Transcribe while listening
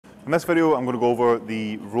In this video, I'm going to go over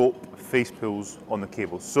the rope face pulls on the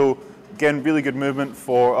cables. So again, really good movement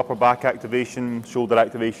for upper back activation, shoulder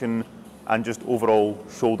activation, and just overall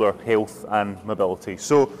shoulder health and mobility.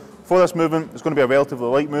 So for this movement, it's going to be a relatively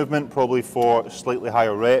light movement, probably for slightly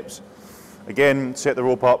higher reps. Again, set the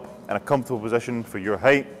rope up in a comfortable position for your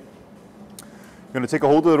height. You're going to take a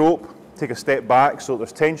hold of the rope, take a step back so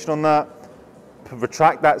there's tension on that,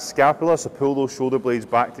 retract that scapula, so pull those shoulder blades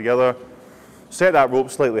back together, set that rope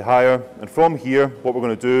slightly higher, and from here, what we're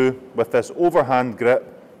going to do with this overhand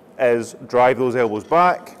grip is drive those elbows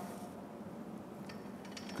back,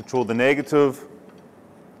 control the negative,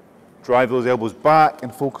 drive those elbows back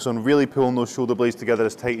and focus on really pulling those shoulder blades together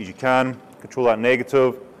as tight as you can, control that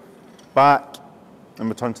negative, back, and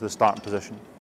return to the starting position.